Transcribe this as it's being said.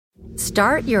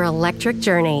Start your electric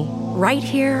journey right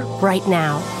here, right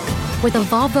now. With a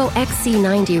Volvo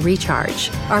XC90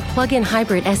 Recharge, our plug-in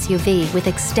hybrid SUV with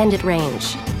extended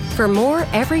range. For more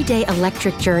everyday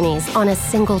electric journeys on a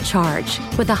single charge,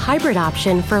 with a hybrid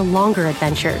option for longer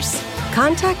adventures.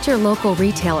 Contact your local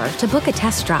retailer to book a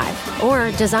test drive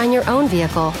or design your own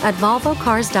vehicle at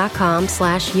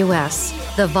volvocars.com/US.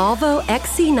 The Volvo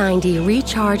XC90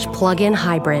 Recharge Plug-in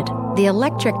Hybrid, the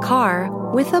electric car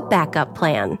with a backup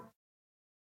plan.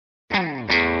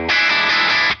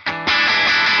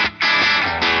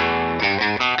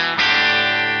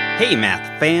 Hey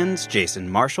math fans, Jason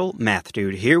Marshall, Math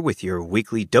Dude here with your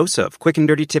weekly dose of quick and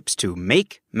dirty tips to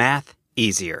make math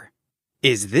easier.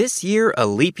 Is this year a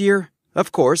leap year?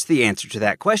 Of course, the answer to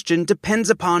that question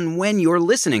depends upon when you're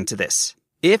listening to this.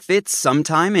 If it's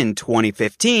sometime in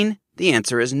 2015, the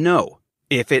answer is no.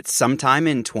 If it's sometime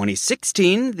in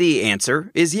 2016, the answer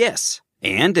is yes.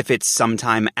 And if it's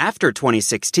sometime after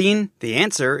 2016, the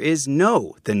answer is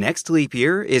no. The next leap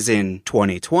year is in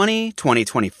 2020,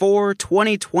 2024,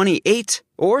 2028,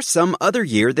 or some other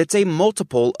year that's a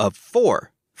multiple of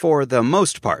 4, for the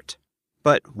most part.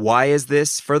 But why is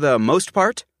this for the most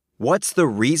part? What's the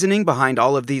reasoning behind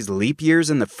all of these leap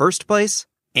years in the first place?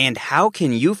 And how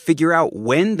can you figure out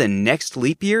when the next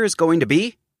leap year is going to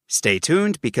be? Stay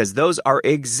tuned because those are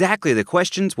exactly the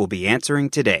questions we'll be answering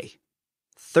today.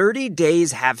 30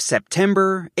 days have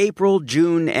September, April,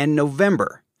 June, and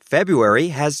November. February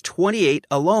has 28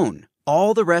 alone.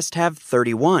 All the rest have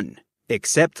 31.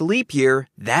 Except leap year,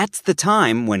 that's the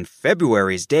time when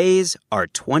February's days are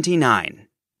 29.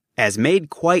 As made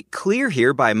quite clear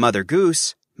here by Mother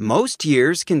Goose, most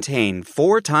years contain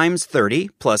 4 times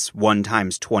 30 plus 1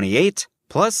 times 28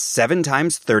 plus 7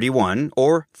 times 31,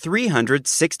 or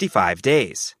 365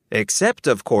 days. Except,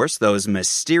 of course, those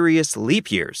mysterious leap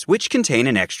years, which contain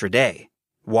an extra day.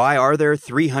 Why are there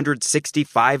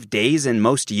 365 days in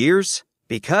most years?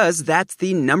 Because that's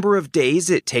the number of days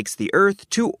it takes the Earth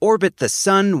to orbit the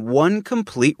Sun one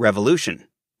complete revolution.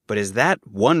 But is that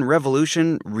one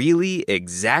revolution really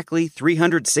exactly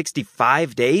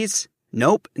 365 days?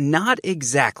 Nope, not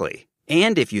exactly.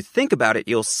 And if you think about it,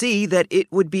 you'll see that it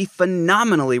would be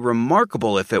phenomenally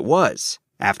remarkable if it was.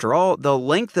 After all, the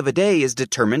length of a day is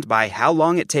determined by how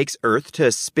long it takes Earth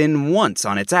to spin once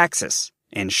on its axis.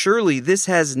 And surely this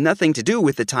has nothing to do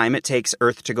with the time it takes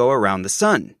Earth to go around the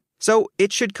Sun. So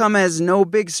it should come as no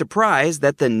big surprise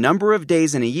that the number of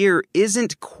days in a year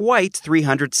isn't quite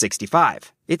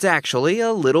 365. It's actually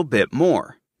a little bit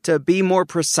more. To be more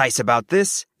precise about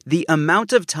this, the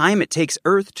amount of time it takes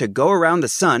Earth to go around the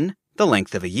Sun, the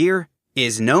length of a year,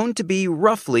 is known to be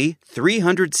roughly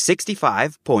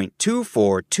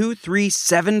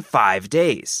 365.242375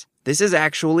 days. This is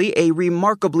actually a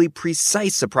remarkably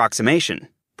precise approximation.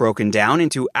 Broken down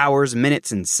into hours,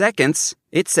 minutes, and seconds,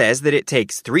 it says that it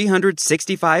takes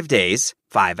 365 days,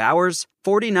 5 hours,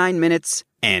 49 minutes,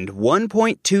 and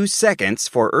 1.2 seconds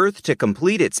for Earth to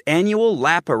complete its annual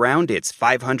lap around its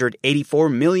 584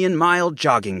 million mile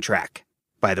jogging track.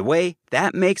 By the way,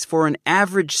 that makes for an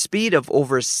average speed of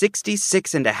over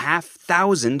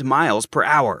 66,500 miles per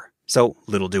hour. So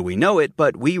little do we know it,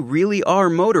 but we really are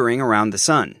motoring around the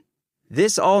Sun.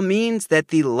 This all means that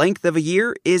the length of a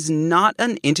year is not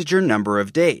an integer number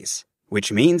of days,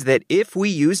 which means that if we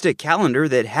used a calendar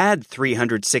that had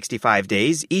 365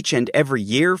 days each and every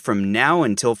year from now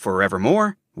until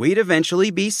forevermore, we'd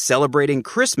eventually be celebrating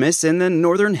Christmas in the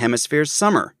Northern Hemisphere's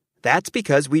summer. That's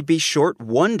because we'd be short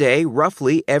one day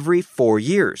roughly every 4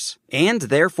 years, and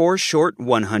therefore short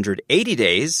 180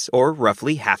 days, or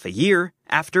roughly half a year,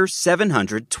 after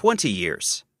 720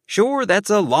 years. Sure,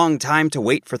 that's a long time to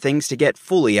wait for things to get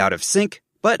fully out of sync,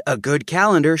 but a good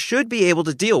calendar should be able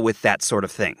to deal with that sort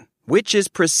of thing, which is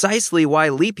precisely why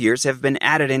leap years have been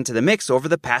added into the mix over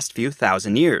the past few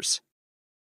thousand years.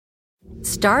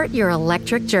 Start your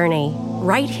electric journey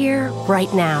right here,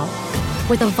 right now.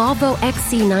 With a Volvo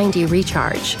XC90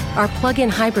 Recharge, our plug-in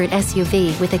hybrid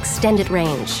SUV with extended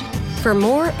range. For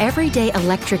more everyday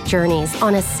electric journeys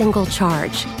on a single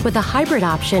charge, with a hybrid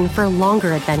option for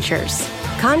longer adventures.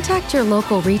 Contact your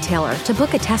local retailer to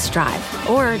book a test drive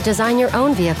or design your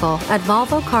own vehicle at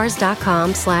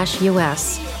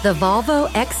volvocars.com/US. The Volvo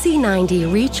XC90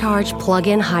 Recharge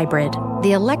Plug-in Hybrid,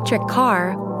 the electric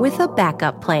car with a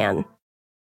backup plan.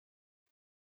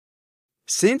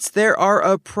 Since there are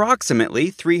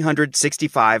approximately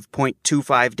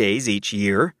 365.25 days each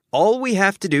year, all we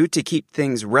have to do to keep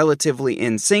things relatively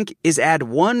in sync is add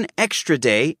 1 extra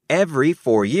day every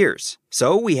 4 years.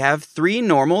 So we have 3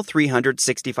 normal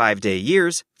 365-day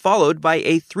years followed by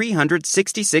a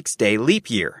 366-day leap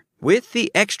year, with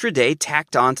the extra day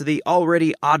tacked onto the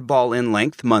already oddball in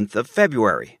length month of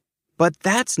February. But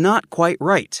that's not quite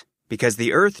right, because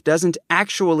the Earth doesn't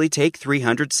actually take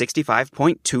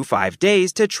 365.25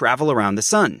 days to travel around the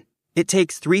sun. It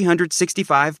takes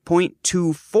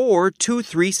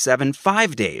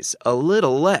 365.242375 days, a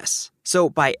little less. So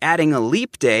by adding a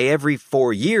leap day every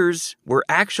 4 years, we're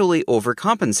actually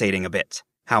overcompensating a bit.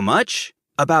 How much?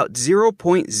 About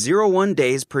 0.01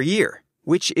 days per year,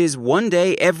 which is 1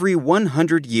 day every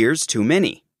 100 years too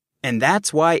many. And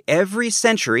that's why every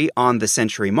century on the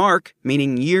century mark,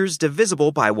 meaning years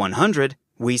divisible by 100,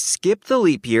 we skip the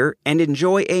leap year and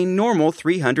enjoy a normal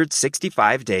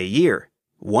 365-day year.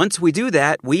 Once we do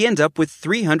that, we end up with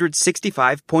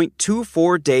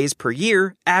 365.24 days per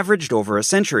year averaged over a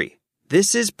century.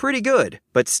 This is pretty good,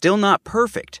 but still not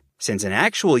perfect, since an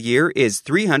actual year is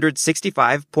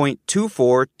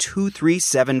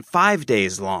 365.242375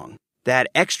 days long. That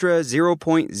extra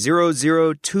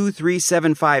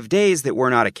 0.002375 days that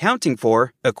we're not accounting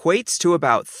for equates to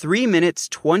about 3 minutes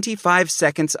 25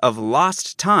 seconds of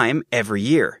lost time every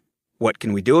year. What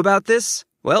can we do about this?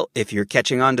 Well, if you're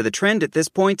catching on to the trend at this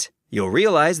point, you'll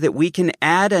realize that we can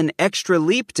add an extra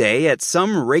leap day at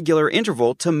some regular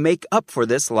interval to make up for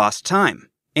this lost time.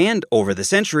 And over the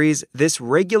centuries, this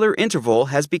regular interval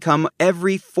has become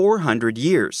every 400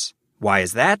 years. Why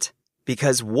is that?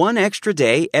 Because one extra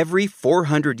day every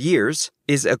 400 years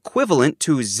is equivalent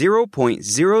to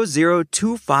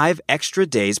 0.0025 extra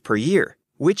days per year,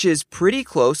 which is pretty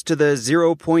close to the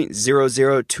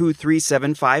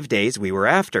 0.002375 days we were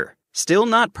after. Still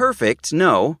not perfect,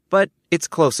 no, but it's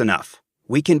close enough.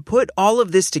 We can put all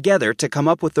of this together to come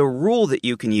up with a rule that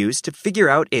you can use to figure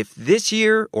out if this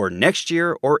year or next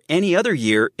year or any other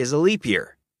year is a leap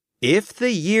year. If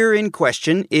the year in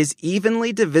question is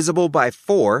evenly divisible by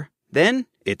 4, then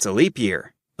it's a leap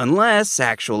year. Unless,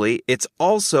 actually, it's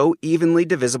also evenly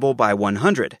divisible by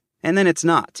 100, and then it's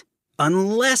not.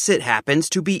 Unless it happens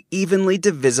to be evenly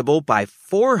divisible by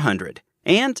 400,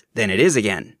 and then it is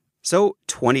again. So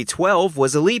 2012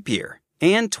 was a leap year,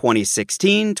 and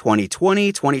 2016,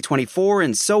 2020, 2024,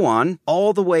 and so on,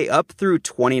 all the way up through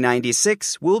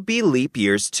 2096 will be leap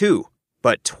years too.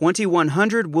 But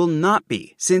 2100 will not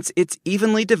be, since it's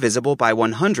evenly divisible by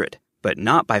 100, but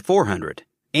not by 400.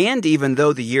 And even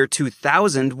though the year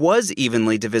 2000 was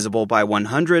evenly divisible by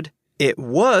 100, it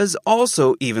was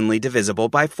also evenly divisible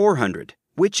by 400,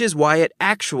 which is why it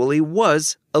actually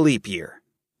was a leap year.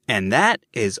 And that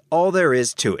is all there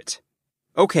is to it.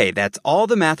 Okay, that's all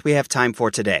the math we have time for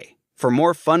today. For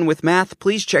more fun with math,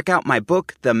 please check out my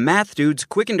book, The Math Dude's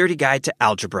Quick and Dirty Guide to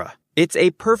Algebra. It's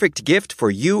a perfect gift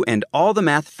for you and all the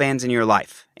math fans in your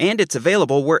life, and it's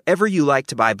available wherever you like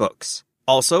to buy books.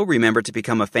 Also, remember to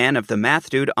become a fan of The Math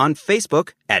Dude on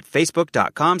Facebook at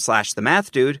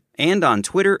facebook.com/themathddude and on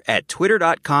Twitter at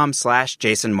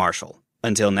twitter.com/jasonmarshall.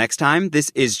 Until next time,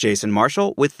 this is Jason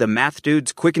Marshall with The Math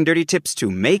Dude's quick and dirty tips to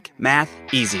make math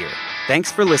easier. Thanks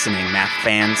for listening, math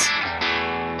fans.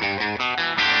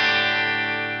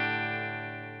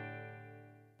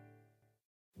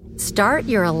 Start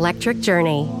your electric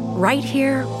journey right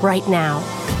here, right now.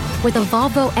 With a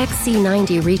Volvo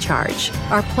XC90 Recharge,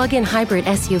 our plug-in hybrid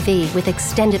SUV with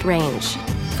extended range.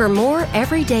 For more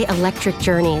everyday electric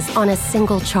journeys on a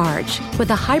single charge,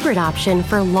 with a hybrid option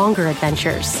for longer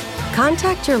adventures.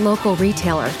 Contact your local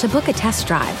retailer to book a test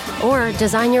drive or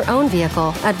design your own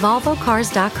vehicle at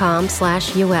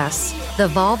volvocars.com/US. The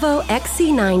Volvo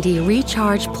XC90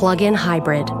 Recharge plug-in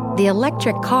hybrid, the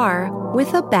electric car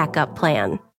with a backup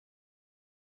plan.